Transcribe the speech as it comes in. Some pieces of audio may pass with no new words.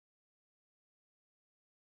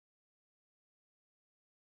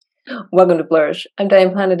Welcome to Flourish. I'm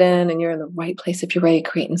Diane Planadin, and you're in the right place if you're ready to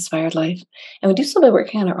create an inspired life. And we do so by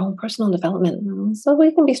working on our own personal development so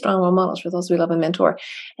we can be strong role models for those we love and mentor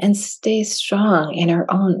and stay strong in our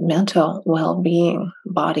own mental well being,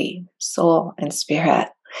 body, soul, and spirit.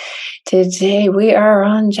 Today, we are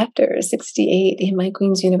on chapter 68 in my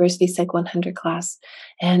Queen's University Psych 100 class,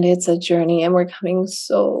 and it's a journey, and we're coming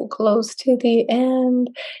so close to the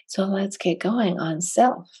end. So let's get going on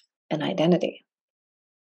self and identity.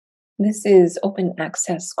 This is open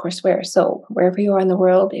access courseware. So wherever you are in the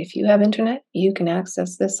world, if you have internet, you can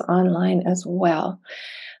access this online as well.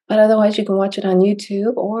 But otherwise, you can watch it on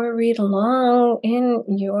YouTube or read along in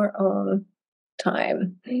your own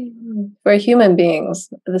time. For human beings,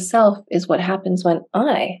 the self is what happens when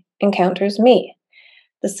I encounters me.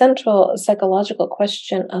 The central psychological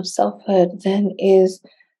question of selfhood then is,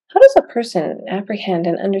 how does a person apprehend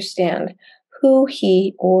and understand who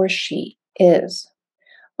he or she is?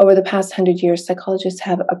 Over the past 100 years, psychologists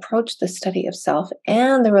have approached the study of self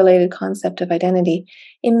and the related concept of identity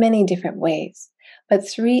in many different ways. But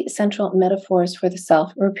three central metaphors for the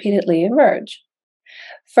self repeatedly emerge.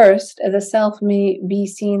 First, the self may be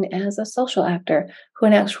seen as a social actor who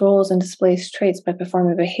enacts roles and displays traits by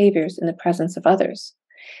performing behaviors in the presence of others.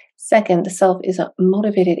 Second, the self is a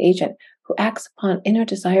motivated agent who acts upon inner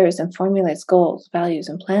desires and formulates goals, values,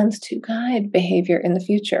 and plans to guide behavior in the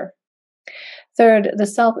future. Third, the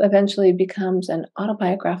self eventually becomes an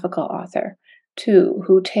autobiographical author, too,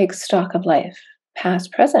 who takes stock of life,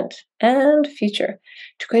 past, present, and future,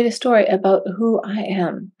 to create a story about who I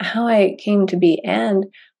am, how I came to be, and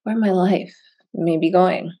where my life may be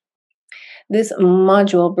going. This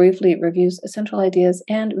module briefly reviews essential ideas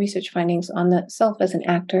and research findings on the self as an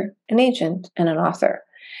actor, an agent, and an author,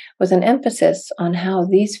 with an emphasis on how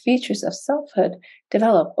these features of selfhood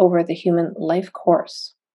develop over the human life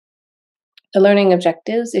course. The learning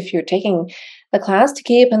objectives, if you're taking the class to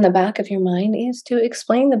keep in the back of your mind, is to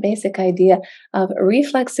explain the basic idea of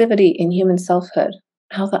reflexivity in human selfhood,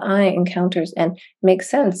 how the I encounters and makes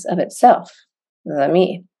sense of itself, the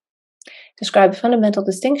me. Describe fundamental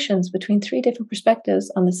distinctions between three different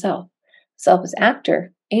perspectives on the self as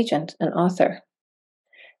actor, agent, and author.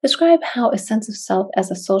 Describe how a sense of self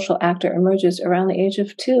as a social actor emerges around the age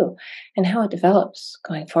of 2 and how it develops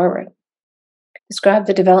going forward. Describe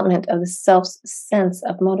the development of the self's sense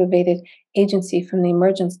of motivated agency from the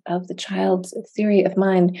emergence of the child's theory of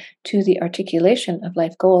mind to the articulation of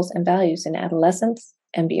life goals and values in adolescence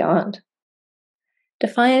and beyond.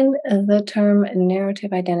 Define the term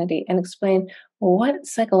narrative identity and explain what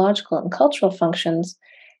psychological and cultural functions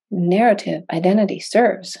narrative identity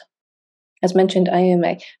serves. As mentioned, I am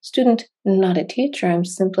a student, not a teacher. I'm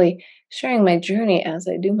simply sharing my journey as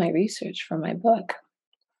I do my research for my book.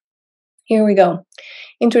 Here we go.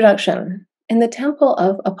 Introduction. In the temple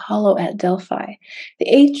of Apollo at Delphi, the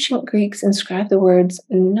ancient Greeks inscribed the words,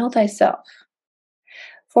 "Know thyself."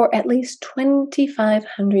 For at least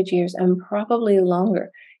 2,500 years, and probably longer,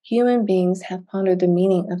 human beings have pondered the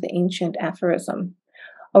meaning of the ancient aphorism.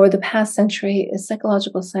 Over the past century,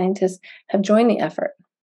 psychological scientists have joined the effort.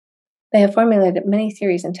 They have formulated many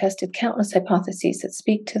theories and tested countless hypotheses that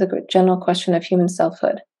speak to the general question of human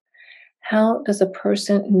selfhood. How does a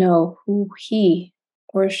person know who he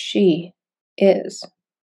or she is?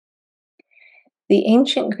 The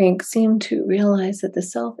ancient Greeks seemed to realize that the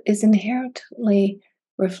self is inherently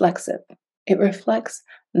reflexive. It reflects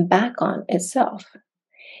back on itself.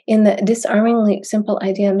 In the disarmingly simple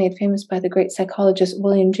idea made famous by the great psychologist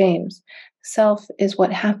William James, self is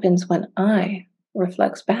what happens when I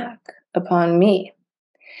reflects back upon me.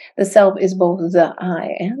 The self is both the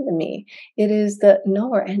I and the me. It is the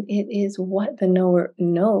knower, and it is what the knower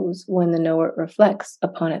knows when the knower reflects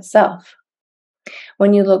upon itself.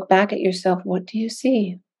 When you look back at yourself, what do you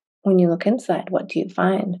see? When you look inside, what do you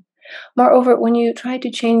find? Moreover, when you try to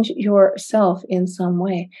change yourself in some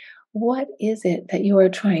way, what is it that you are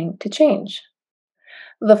trying to change?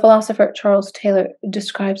 The philosopher Charles Taylor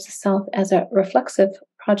describes the self as a reflexive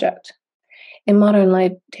project. In modern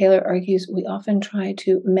life, Taylor argues we often try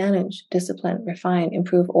to manage, discipline, refine,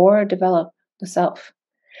 improve, or develop the self.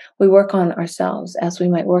 We work on ourselves as we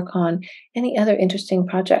might work on any other interesting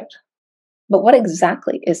project. But what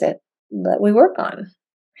exactly is it that we work on?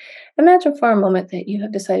 Imagine for a moment that you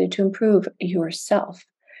have decided to improve yourself.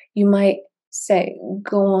 You might say,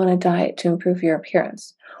 go on a diet to improve your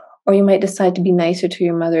appearance. Or you might decide to be nicer to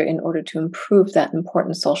your mother in order to improve that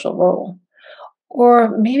important social role.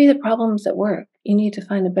 Or maybe the problem's at work. You need to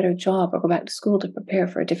find a better job or go back to school to prepare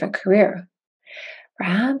for a different career.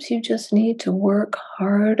 Perhaps you just need to work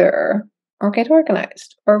harder. or get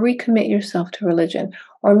organized, or recommit yourself to religion.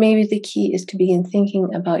 Or maybe the key is to begin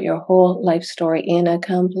thinking about your whole life story in a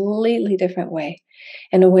completely different way,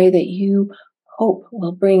 in a way that you hope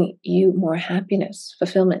will bring you more happiness,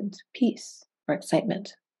 fulfillment, peace, or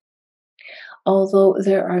excitement. Although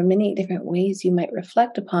there are many different ways you might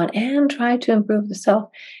reflect upon and try to improve the self,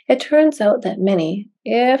 it turns out that many,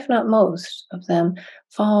 if not most, of them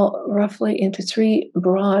fall roughly into three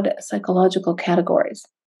broad psychological categories.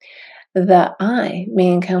 The I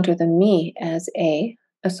may encounter the me as a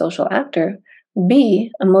social actor,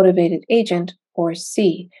 B, a motivated agent, or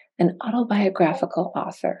C, an autobiographical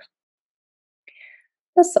author.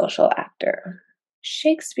 The social actor.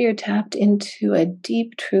 Shakespeare tapped into a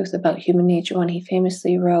deep truth about human nature when he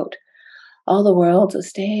famously wrote, "All the world's a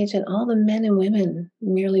stage, and all the men and women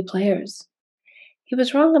merely players." He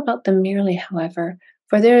was wrong about the merely, however,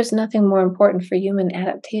 for there is nothing more important for human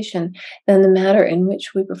adaptation than the manner in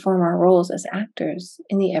which we perform our roles as actors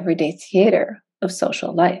in the everyday theater of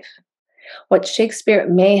social life. What Shakespeare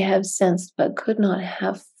may have sensed but could not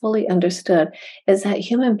have fully understood is that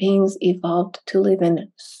human beings evolved to live in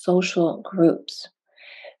social groups.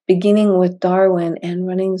 Beginning with Darwin and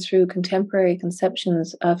running through contemporary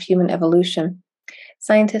conceptions of human evolution,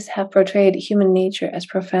 scientists have portrayed human nature as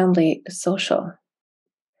profoundly social.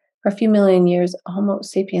 For a few million years, Homo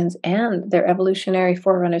sapiens and their evolutionary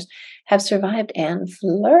forerunners have survived and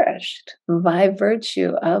flourished by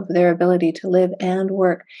virtue of their ability to live and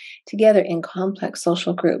work together in complex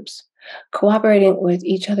social groups, cooperating with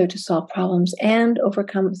each other to solve problems and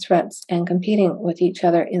overcome threats, and competing with each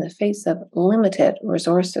other in the face of limited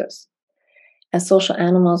resources. As social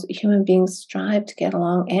animals, human beings strive to get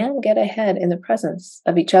along and get ahead in the presence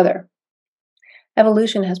of each other.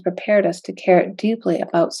 Evolution has prepared us to care deeply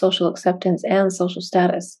about social acceptance and social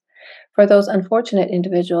status. For those unfortunate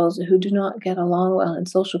individuals who do not get along well in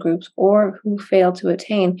social groups or who fail to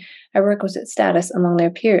attain a requisite status among their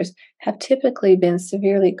peers, have typically been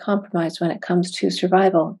severely compromised when it comes to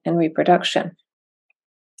survival and reproduction.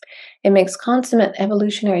 It makes consummate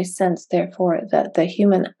evolutionary sense, therefore, that the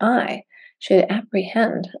human I should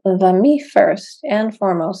apprehend the me first and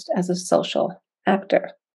foremost as a social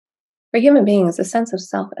actor. For human beings, the sense of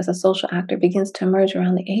self as a social actor begins to emerge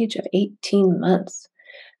around the age of 18 months.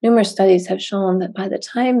 Numerous studies have shown that by the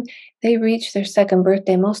time they reach their second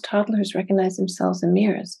birthday, most toddlers recognize themselves in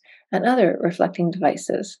mirrors and other reflecting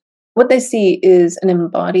devices. What they see is an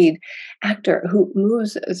embodied actor who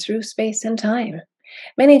moves through space and time.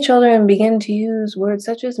 Many children begin to use words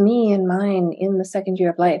such as me and mine in the second year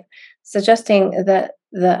of life, suggesting that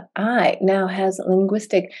the I now has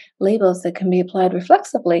linguistic labels that can be applied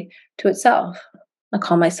reflexively to itself. I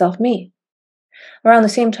call myself me. Around the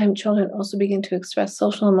same time, children also begin to express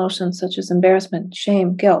social emotions such as embarrassment,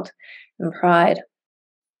 shame, guilt, and pride.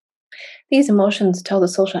 These emotions tell the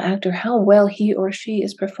social actor how well he or she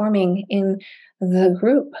is performing in the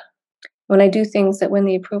group. When I do things that win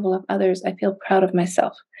the approval of others, I feel proud of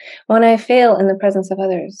myself. When I fail in the presence of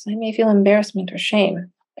others, I may feel embarrassment or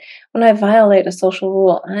shame. When I violate a social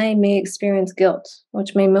rule, I may experience guilt,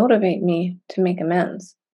 which may motivate me to make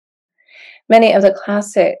amends. Many of the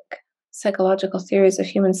classic psychological theories of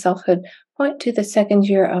human selfhood point to the second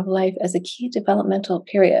year of life as a key developmental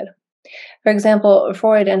period. For example,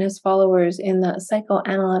 Freud and his followers in the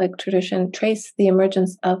psychoanalytic tradition trace the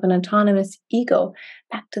emergence of an autonomous ego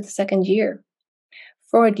back to the second year.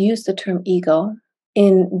 Freud used the term ego,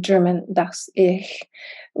 in German das Ich,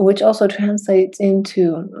 which also translates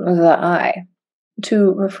into the I,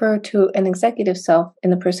 to refer to an executive self in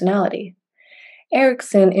the personality.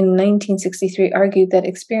 Erickson in 1963 argued that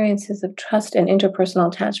experiences of trust and interpersonal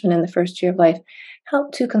attachment in the first year of life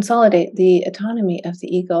help to consolidate the autonomy of the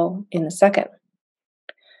ego in the second.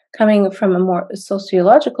 Coming from a more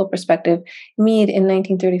sociological perspective, Mead in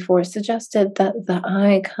 1934 suggested that the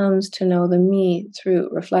I comes to know the me through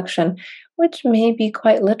reflection, which may be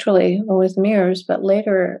quite literally with mirrors, but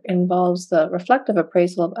later involves the reflective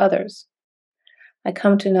appraisal of others. I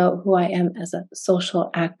come to know who I am as a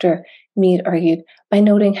social actor, Mead argued, by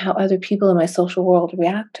noting how other people in my social world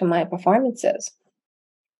react to my performances.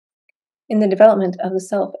 In the development of the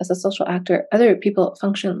self as a social actor, other people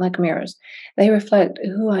function like mirrors. They reflect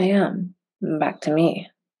who I am back to me.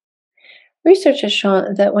 Research has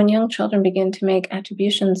shown that when young children begin to make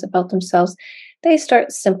attributions about themselves, they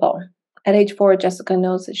start simple. At age 4, Jessica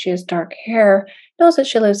knows that she has dark hair, knows that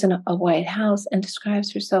she lives in a white house, and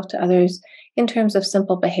describes herself to others in terms of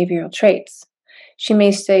simple behavioral traits. She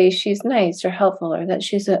may say she's nice or helpful or that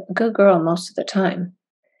she's a good girl most of the time.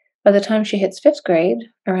 By the time she hits fifth grade,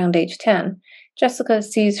 around age 10, Jessica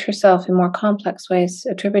sees herself in more complex ways,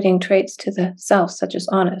 attributing traits to the self such as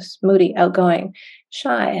honest, moody, outgoing,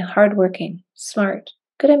 shy, hardworking, smart,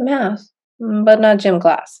 good at math, but not gym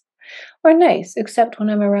class, or nice, except when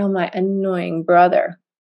I'm around my annoying brother.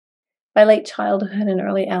 By late childhood and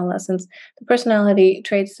early adolescence, the personality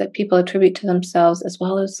traits that people attribute to themselves, as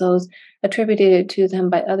well as those attributed to them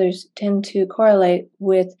by others, tend to correlate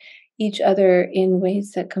with each other in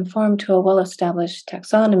ways that conform to a well established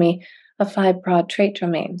taxonomy of five broad trait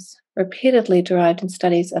domains, repeatedly derived in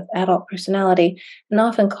studies of adult personality and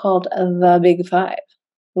often called the Big Five.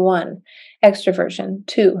 1. Extroversion.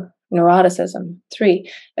 2. Neuroticism. 3.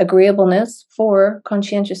 Agreeableness. 4.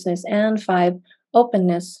 Conscientiousness. And 5.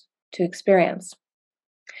 Openness to experience.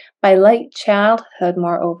 By late childhood,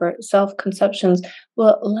 moreover, self conceptions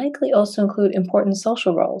will likely also include important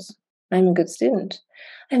social roles. I'm a good student.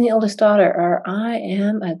 I'm the oldest daughter, or I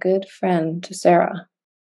am a good friend to Sarah.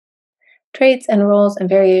 Traits and roles and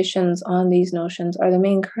variations on these notions are the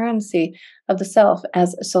main currency of the self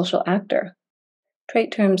as a social actor.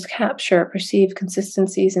 Trait terms capture perceived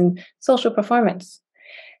consistencies in social performance.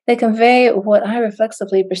 They convey what I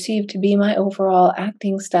reflexively perceive to be my overall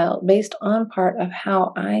acting style based on part of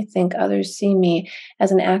how I think others see me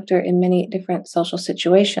as an actor in many different social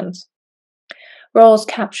situations. Roles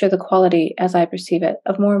capture the quality, as I perceive it,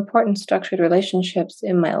 of more important structured relationships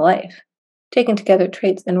in my life. Taken together,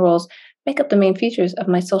 traits and roles make up the main features of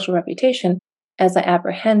my social reputation as I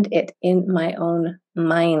apprehend it in my own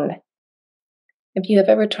mind. If you have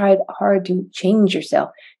ever tried hard to change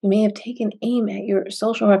yourself, you may have taken aim at your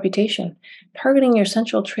social reputation, targeting your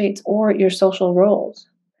central traits or your social roles.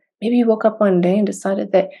 Maybe you woke up one day and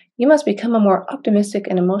decided that you must become a more optimistic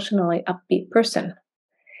and emotionally upbeat person.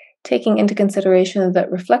 Taking into consideration the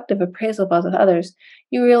reflective appraisal of others,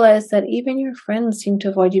 you realize that even your friends seem to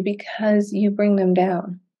avoid you because you bring them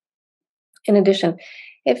down. In addition,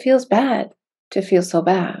 it feels bad to feel so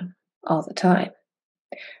bad all the time.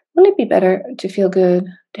 Wouldn't it be better to feel good,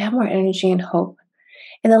 to have more energy and hope?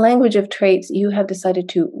 In the language of traits, you have decided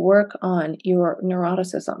to work on your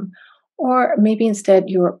neuroticism, or maybe instead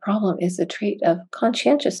your problem is the trait of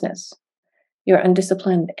conscientiousness. You're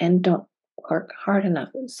undisciplined and don't work hard enough,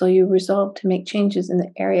 so you resolve to make changes in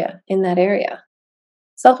that area.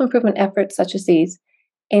 Self-improvement efforts such as these,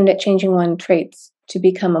 aimed at changing one's traits to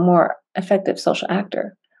become a more effective social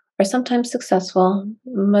actor, are sometimes successful,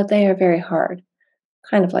 but they are very hard,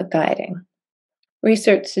 kind of like dieting.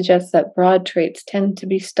 Research suggests that broad traits tend to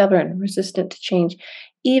be stubborn, resistant to change,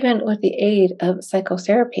 even with the aid of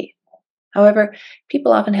psychotherapy. However,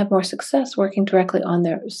 people often have more success working directly on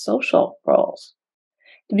their social roles.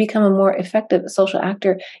 To become a more effective social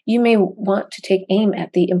actor, you may want to take aim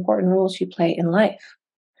at the important roles you play in life.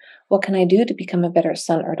 What can I do to become a better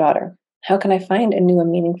son or daughter? How can I find a new and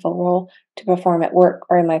meaningful role to perform at work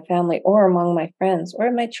or in my family or among my friends or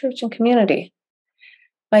in my church and community?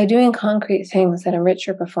 By doing concrete things that enrich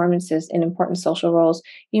your performances in important social roles,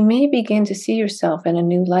 you may begin to see yourself in a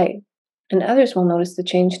new light, and others will notice the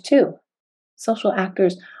change too. Social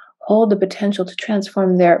actors hold the potential to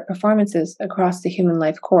transform their performances across the human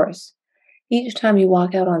life course. Each time you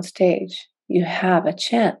walk out on stage, you have a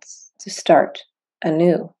chance to start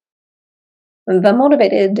anew. The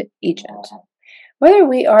motivated agent. Whether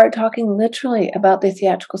we are talking literally about the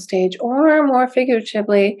theatrical stage or more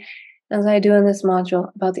figuratively, as I do in this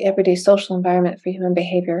module, about the everyday social environment for human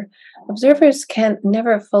behavior, observers can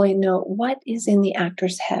never fully know what is in the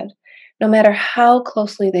actor's head, no matter how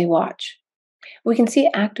closely they watch. We can see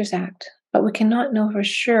actors act, but we cannot know for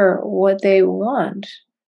sure what they want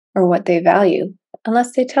or what they value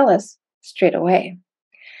unless they tell us straight away.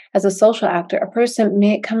 As a social actor, a person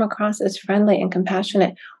may come across as friendly and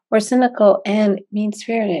compassionate or cynical and mean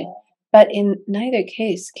spirited, but in neither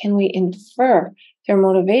case can we infer their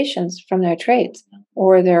motivations from their traits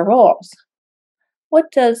or their roles.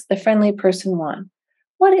 What does the friendly person want?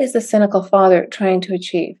 What is the cynical father trying to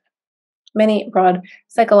achieve? Many broad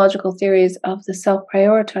psychological theories of the self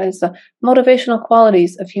prioritize the motivational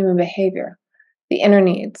qualities of human behavior. The inner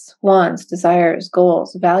needs, wants, desires,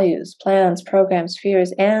 goals, values, plans, programs,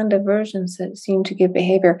 fears, and aversions that seem to give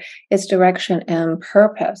behavior its direction and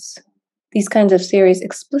purpose. These kinds of theories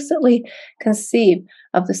explicitly conceive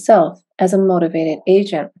of the self as a motivated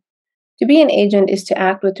agent. To be an agent is to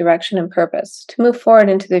act with direction and purpose, to move forward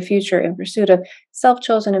into the future in pursuit of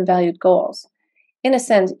self-chosen and valued goals. In a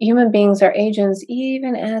sense, human beings are agents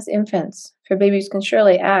even as infants, for babies can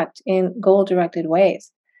surely act in goal-directed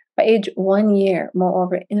ways. By age 1 year,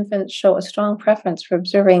 moreover, infants show a strong preference for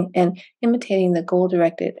observing and imitating the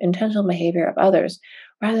goal-directed, intentional behavior of others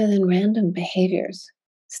rather than random behaviors.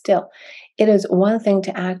 Still, it is one thing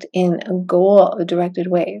to act in goal directed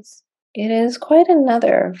ways. It is quite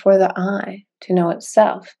another for the I to know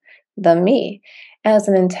itself, the me, as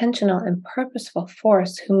an intentional and purposeful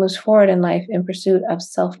force who moves forward in life in pursuit of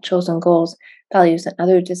self chosen goals, values, and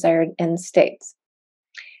other desired end states.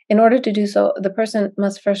 In order to do so, the person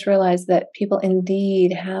must first realize that people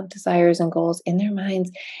indeed have desires and goals in their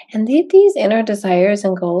minds, and that these inner desires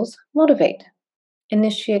and goals motivate,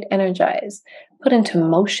 initiate, energize, put into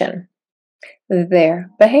motion their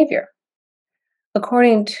behavior.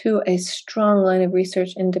 According to a strong line of research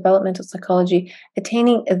in developmental psychology,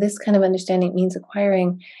 attaining this kind of understanding means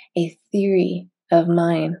acquiring a theory of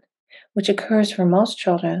mind, which occurs for most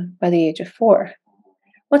children by the age of 4.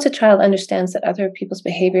 Once a child understands that other people's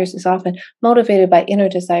behaviors is often motivated by inner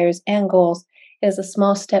desires and goals, it is a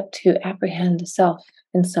small step to apprehend the self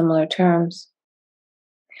in similar terms.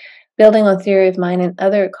 Building on theory of mind and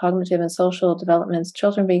other cognitive and social developments,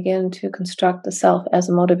 children begin to construct the self as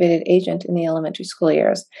a motivated agent in the elementary school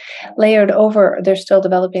years, layered over their still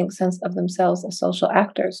developing sense of themselves as social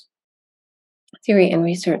actors. Theory and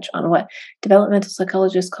research on what developmental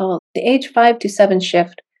psychologists call the age 5 to 7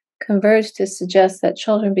 shift converge to suggest that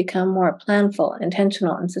children become more planful,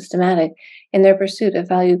 intentional, and systematic in their pursuit of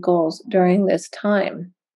valued goals during this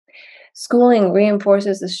time. Schooling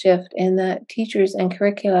reinforces the shift in that teachers and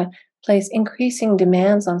curricula place increasing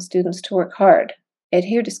demands on students to work hard,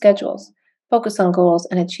 adhere to schedules, focus on goals,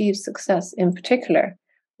 and achieve success in particular,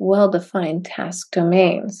 well defined task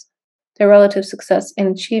domains. Their relative success in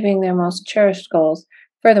achieving their most cherished goals,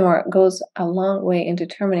 furthermore, goes a long way in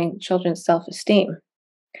determining children's self esteem.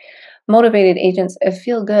 Motivated agents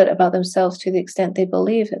feel good about themselves to the extent they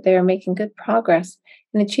believe that they are making good progress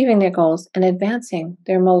in achieving their goals and advancing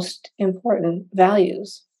their most important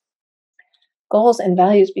values. Goals and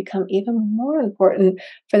values become even more important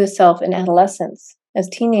for the self in adolescence as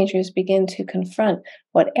teenagers begin to confront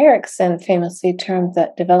what Erickson famously termed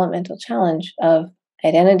the developmental challenge of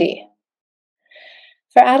identity.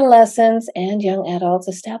 For adolescents and young adults,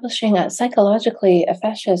 establishing a psychologically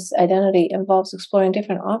efficacious identity involves exploring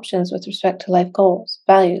different options with respect to life goals,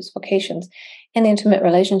 values, vocations, and intimate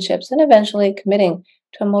relationships, and eventually committing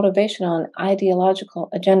to a motivational and ideological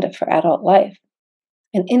agenda for adult life.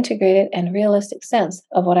 An integrated and realistic sense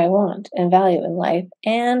of what I want and value in life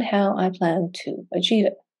and how I plan to achieve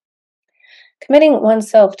it. Committing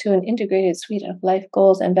oneself to an integrated suite of life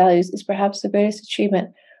goals and values is perhaps the greatest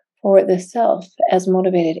achievement for the self as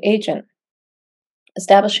motivated agent.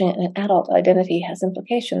 Establishing an adult identity has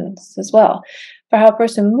implications as well for how a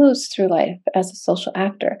person moves through life as a social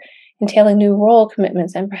actor, entailing new role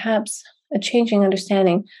commitments and perhaps a changing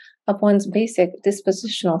understanding of one's basic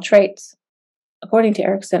dispositional traits. According to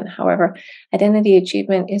Erickson, however, identity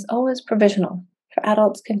achievement is always provisional, for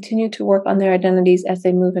adults continue to work on their identities as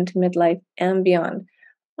they move into midlife and beyond,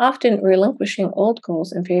 often relinquishing old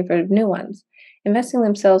goals in favor of new ones, investing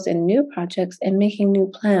themselves in new projects and making new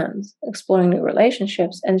plans, exploring new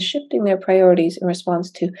relationships, and shifting their priorities in response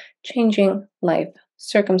to changing life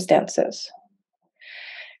circumstances.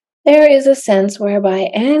 There is a sense whereby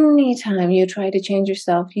any time you try to change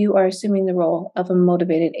yourself, you are assuming the role of a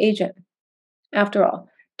motivated agent. After all,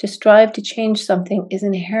 to strive to change something is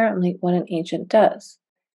inherently what an agent does.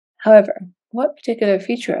 However, what particular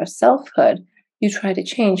feature of selfhood you try to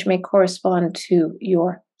change may correspond to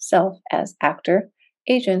your self as actor,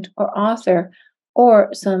 agent, or author, or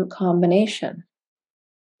some combination.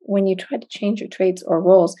 When you try to change your traits or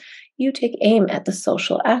roles, you take aim at the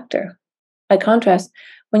social actor. By contrast,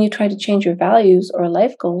 when you try to change your values or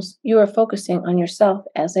life goals, you are focusing on yourself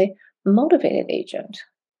as a motivated agent.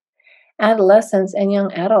 Adolescence and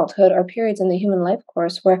young adulthood are periods in the human life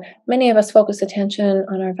course where many of us focus attention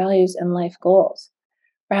on our values and life goals.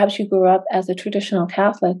 Perhaps you grew up as a traditional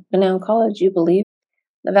Catholic, but now in college you believe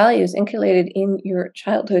the values inculcated in your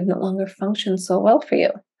childhood no longer function so well for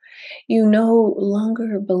you. You no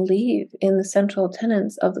longer believe in the central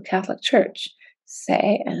tenets of the Catholic Church,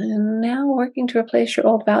 say, and now working to replace your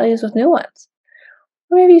old values with new ones.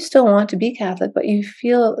 Or maybe you still want to be Catholic, but you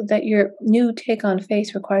feel that your new take on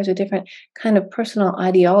faith requires a different kind of personal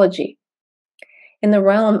ideology. In the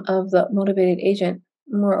realm of the motivated agent,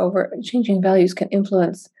 moreover, changing values can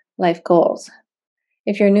influence life goals.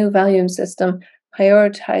 If your new value system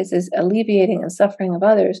prioritizes alleviating the suffering of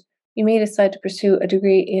others, you may decide to pursue a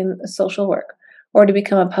degree in social work, or to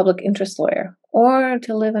become a public interest lawyer, or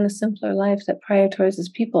to live in a simpler life that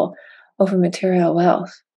prioritizes people over material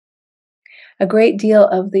wealth. A great deal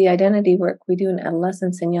of the identity work we do in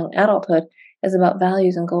adolescence and young adulthood is about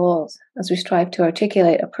values and goals as we strive to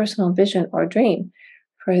articulate a personal vision or dream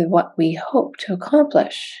for what we hope to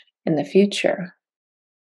accomplish in the future.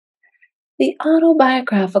 The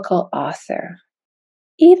autobiographical author,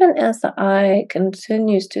 even as the I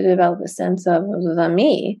continues to develop a sense of the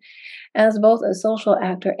me as both a social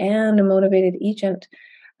actor and a motivated agent,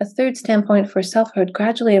 a third standpoint for selfhood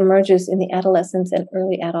gradually emerges in the adolescence and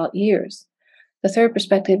early adult years. The third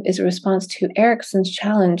perspective is a response to Erikson's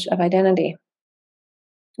challenge of identity.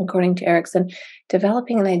 According to Erikson,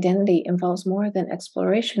 developing an identity involves more than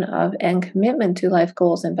exploration of and commitment to life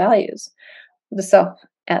goals and values, the self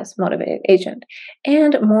as motivated agent,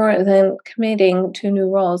 and more than committing to new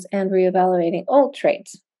roles and reevaluating old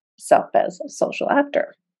traits, self as a social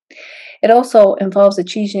actor. It also involves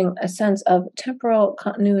achieving a sense of temporal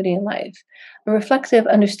continuity in life, a reflexive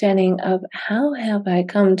understanding of how have I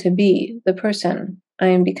come to be the person I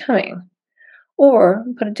am becoming, or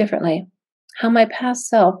put it differently, how my past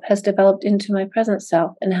self has developed into my present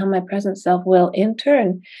self and how my present self will in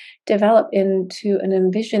turn develop into an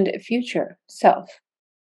envisioned future self.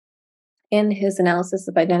 In his analysis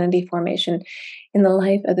of identity formation in the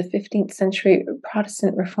life of the 15th century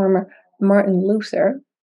Protestant reformer Martin Luther,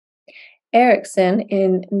 Erikson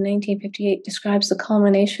in 1958 describes the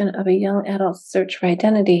culmination of a young adult's search for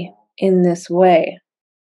identity in this way.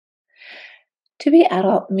 To be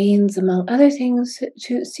adult means, among other things,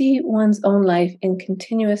 to see one's own life in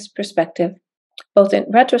continuous perspective, both in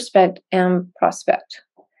retrospect and prospect.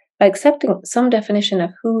 By accepting some definition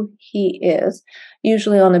of who he is,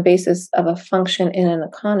 usually on the basis of a function in an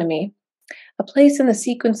economy, a place in the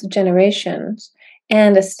sequence of generations,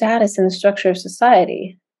 and a status in the structure of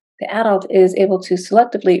society, the adult is able to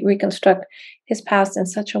selectively reconstruct his past in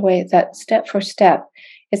such a way that step for step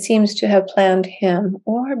it seems to have planned him,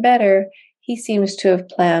 or better, he seems to have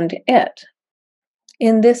planned it.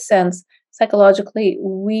 In this sense, psychologically,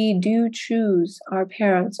 we do choose our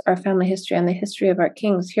parents, our family history, and the history of our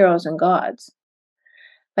kings, heroes, and gods.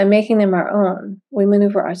 By making them our own, we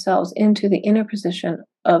maneuver ourselves into the inner position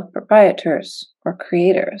of proprietors or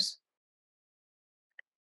creators.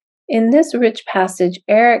 In this rich passage,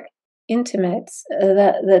 Eric intimates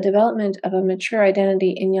that the development of a mature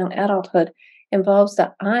identity in young adulthood involves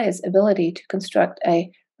the I's ability to construct a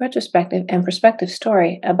retrospective and perspective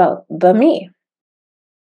story about the me.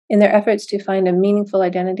 In their efforts to find a meaningful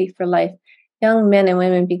identity for life, young men and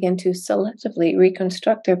women begin to selectively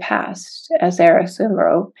reconstruct their past, as Erikson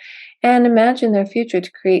wrote, and imagine their future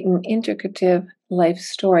to create an integrative life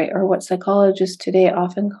story, or what psychologists today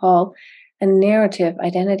often call a narrative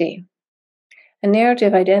identity. A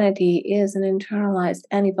narrative identity is an internalized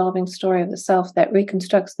and evolving story of the self that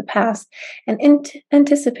reconstructs the past and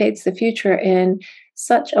anticipates the future in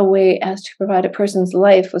such a way as to provide a person's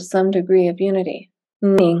life with some degree of unity,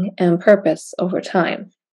 meaning, and purpose over time.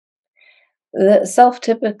 The self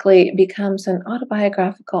typically becomes an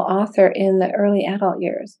autobiographical author in the early adult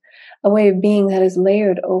years, a way of being that is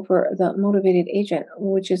layered over the motivated agent,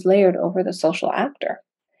 which is layered over the social actor.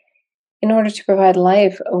 In order to provide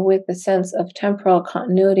life with the sense of temporal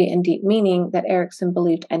continuity and deep meaning that Erikson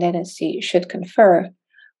believed identity should confer,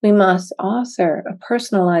 we must author a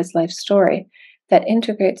personalized life story that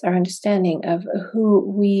integrates our understanding of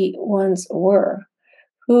who we once were,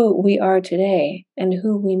 who we are today, and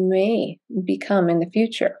who we may become in the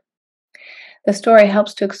future. The story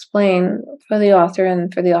helps to explain for the author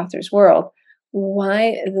and for the author's world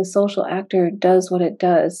why the social actor does what it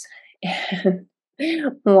does, and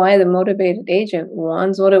why the motivated agent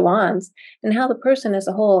wants what it wants, and how the person as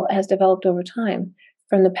a whole has developed over time,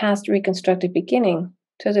 from the past reconstructed beginning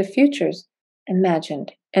to the future's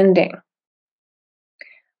imagined ending.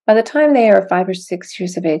 By the time they are 5 or 6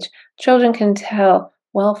 years of age, children can tell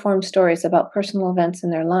well-formed stories about personal events in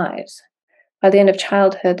their lives. By the end of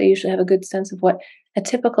childhood, they usually have a good sense of what a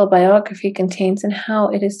typical biography contains and how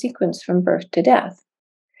it is sequenced from birth to death.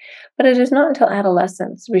 But it is not until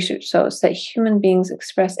adolescence, research shows, that human beings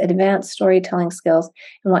express advanced storytelling skills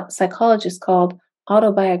in what psychologists call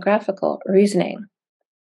autobiographical reasoning.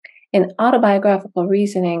 In autobiographical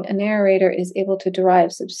reasoning, a narrator is able to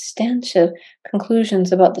derive substantive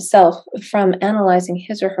conclusions about the self from analyzing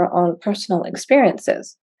his or her own personal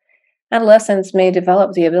experiences. Adolescents may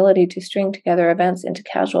develop the ability to string together events into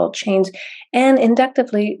causal chains and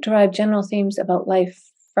inductively derive general themes about life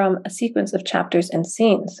from a sequence of chapters and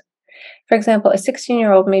scenes. For example, a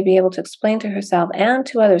 16-year-old may be able to explain to herself and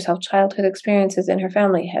to others how childhood experiences in her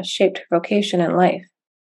family have shaped her vocation in life.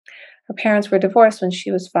 Her parents were divorced when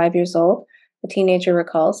she was 5 years old, the teenager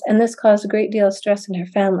recalls, and this caused a great deal of stress in her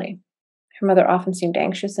family. Her mother often seemed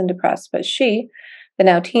anxious and depressed, but she, the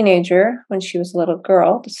now teenager, when she was a little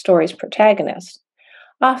girl, the story's protagonist,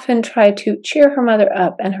 often tried to cheer her mother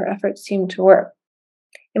up, and her efforts seemed to work.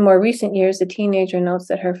 In more recent years, the teenager notes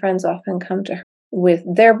that her friends often come to her with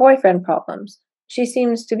their boyfriend problems. She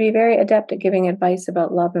seems to be very adept at giving advice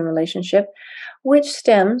about love and relationship, which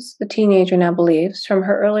stems, the teenager now believes, from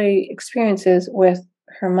her early experiences with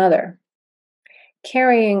her mother.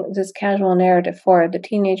 Carrying this casual narrative forward, the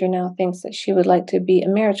teenager now thinks that she would like to be a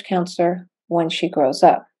marriage counselor when she grows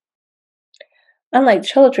up. Unlike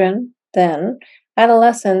children, then,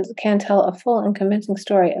 adolescents can tell a full and convincing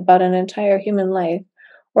story about an entire human life,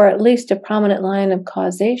 or at least a prominent line of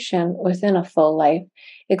causation within a full life,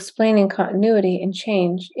 explaining continuity and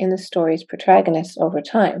change in the story's protagonists over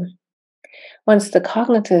time. Once the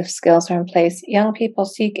cognitive skills are in place, young people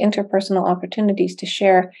seek interpersonal opportunities to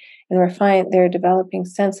share and refine their developing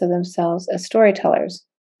sense of themselves as storytellers,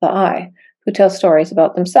 the I, who tell stories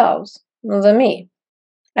about themselves, the me.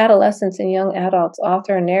 Adolescents and young adults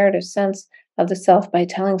author a narrative sense of the self by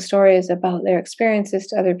telling stories about their experiences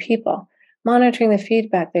to other people, monitoring the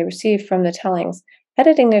feedback they receive from the tellings,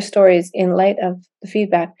 editing their stories in light of the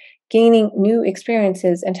feedback, gaining new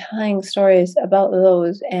experiences, and tying stories about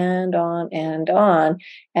those and on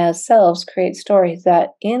as selves create stories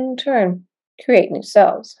that, in turn, create new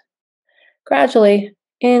selves. Gradually,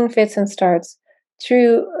 in fits and starts,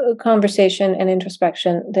 through conversation and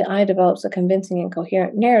introspection, the I develops a convincing and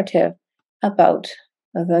coherent narrative about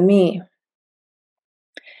the me.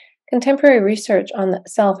 Contemporary research on the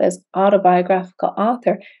self as autobiographical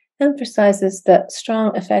author emphasizes the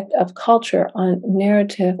strong effect of culture on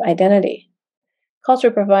narrative identity.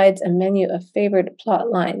 Culture provides a menu of favored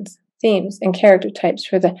plot lines, themes, and character types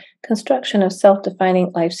for the construction of self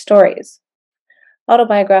defining life stories.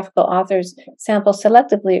 Autobiographical authors sample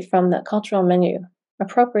selectively from the cultural menu,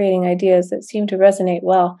 appropriating ideas that seem to resonate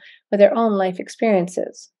well with their own life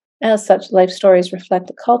experiences. As such, life stories reflect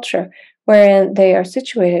the culture wherein they are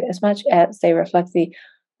situated as much as they reflect the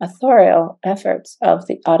authorial efforts of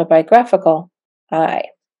the autobiographical I.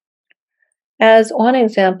 As one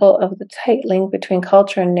example of the tight link between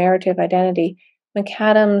culture and narrative identity,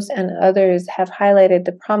 McAdams and others have highlighted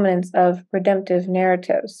the prominence of redemptive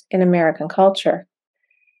narratives in American culture.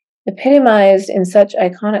 Epitomized in such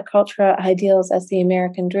iconic cultural ideals as the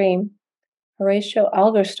American dream, Horatio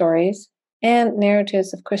Alger stories, and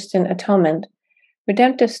narratives of Christian atonement,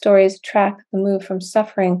 redemptive stories track the move from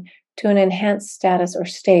suffering to an enhanced status or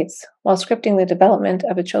states, while scripting the development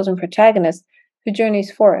of a chosen protagonist who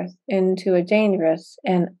journeys forth into a dangerous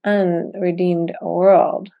and unredeemed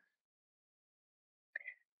world.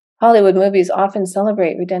 Hollywood movies often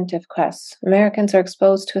celebrate redemptive quests. Americans are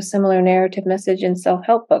exposed to a similar narrative message in self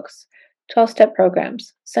help books, 12-step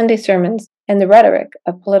programs, Sunday sermons, and the rhetoric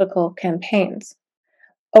of political campaigns.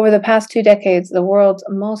 Over the past 2 decades, the world's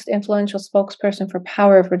most influential spokesperson for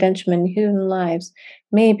power of redemption in human lives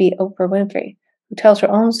may be Oprah Winfrey, who tells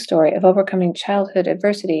her own story of overcoming childhood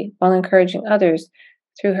adversity while encouraging others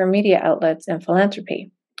through her media outlets and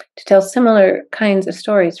philanthropy to tell similar kinds of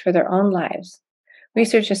stories for their own lives.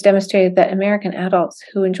 Research has demonstrated that American adults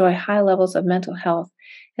who enjoy high levels of mental health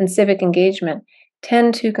and civic engagement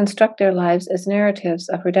tend to construct their lives as narratives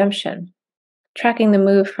of redemption, tracking the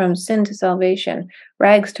move from sin to salvation,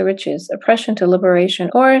 rags to riches, oppression to liberation,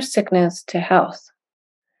 or sickness to health.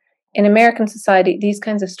 In American society, these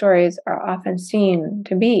kinds of stories are often seen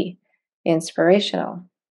to be inspirational.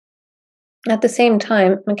 At the same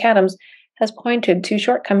time, McAdams has pointed to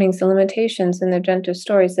shortcomings and limitations in the redemptive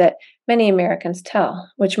stories that many Americans tell,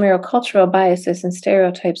 which mirror cultural biases and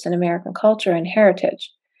stereotypes in American culture and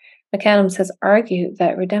heritage. McAdams has argued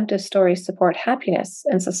that redemptive stories support happiness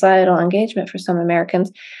and societal engagement for some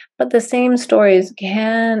Americans, but the same stories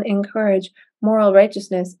can encourage moral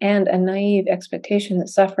righteousness and a naive expectation that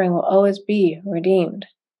suffering will always be redeemed.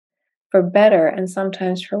 For better and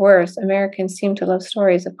sometimes for worse, Americans seem to love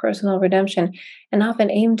stories of personal redemption and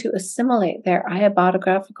often aim to assimilate their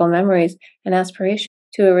autobiographical memories and aspirations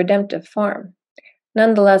to a redemptive form.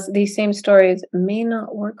 Nonetheless, these same stories may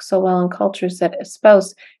not work so well in cultures that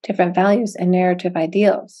espouse different values and narrative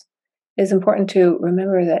ideals. It is important to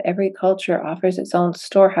remember that every culture offers its own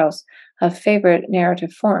storehouse of favorite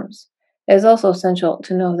narrative forms. It is also essential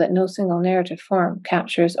to know that no single narrative form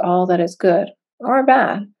captures all that is good or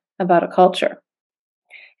bad about a culture.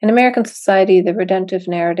 In American society, the redemptive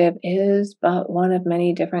narrative is but one of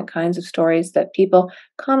many different kinds of stories that people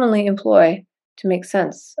commonly employ to make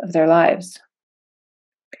sense of their lives.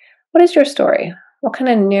 What is your story? What kind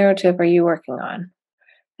of narrative are you working on?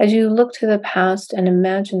 As you look to the past and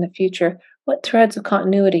imagine the future, what threads of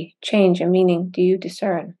continuity, change, and meaning do you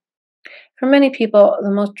discern? For many people, the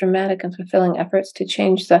most dramatic and fulfilling efforts to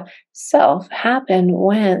change the self happen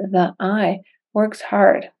when the I works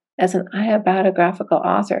hard as an autobiographical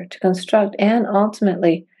author to construct and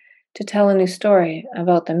ultimately to tell a new story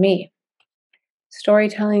about the me.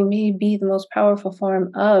 Storytelling may be the most powerful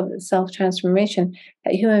form of self transformation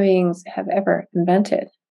that human beings have ever invented.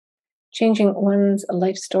 Changing one's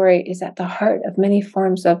life story is at the heart of many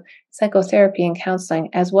forms of psychotherapy and counseling,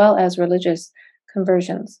 as well as religious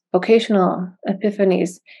conversions, vocational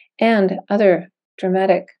epiphanies, and other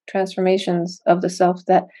dramatic transformations of the self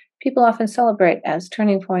that people often celebrate as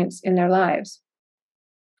turning points in their lives.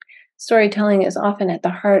 Storytelling is often at the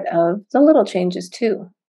heart of the little changes, too,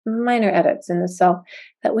 minor edits in the self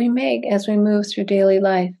that we make as we move through daily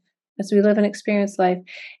life, as we live and experience life,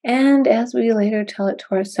 and as we later tell it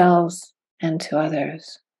to ourselves and to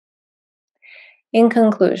others. In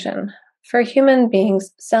conclusion, for human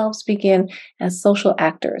beings, selves begin as social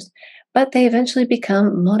actors, but they eventually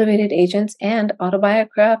become motivated agents and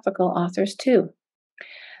autobiographical authors, too.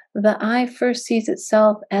 The I first sees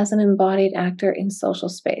itself as an embodied actor in social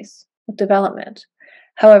space with development.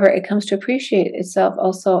 However, it comes to appreciate itself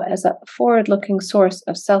also as a forward looking source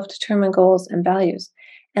of self determined goals and values,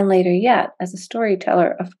 and later yet as a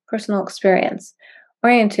storyteller of personal experience,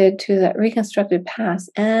 oriented to the reconstructed past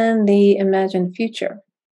and the imagined future.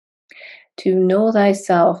 To know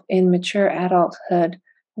thyself in mature adulthood,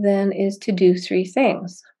 then, is to do three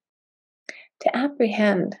things: to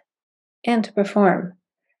apprehend and to perform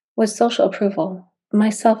with social approval my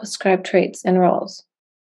self ascribed traits and roles,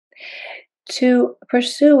 to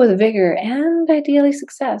pursue with vigor and ideally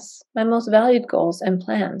success my most valued goals and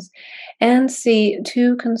plans, and see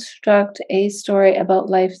to construct a story about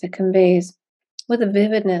life that conveys with a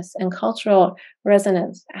vividness and cultural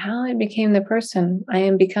resonance how I became the person I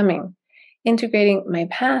am becoming, integrating my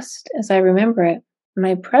past as I remember it,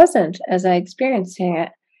 my present as I experiencing it,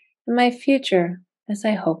 and my future as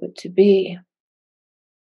I hope it to be.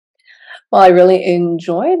 Well, I really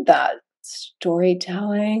enjoyed that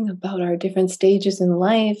storytelling about our different stages in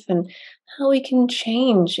life and how we can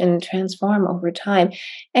change and transform over time.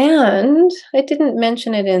 And I didn't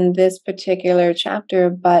mention it in this particular chapter,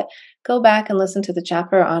 but go back and listen to the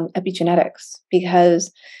chapter on epigenetics,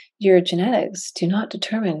 because your genetics do not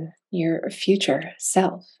determine your future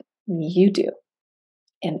self. You do.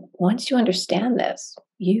 And once you understand this,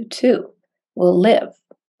 you too will live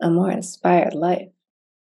a more inspired life.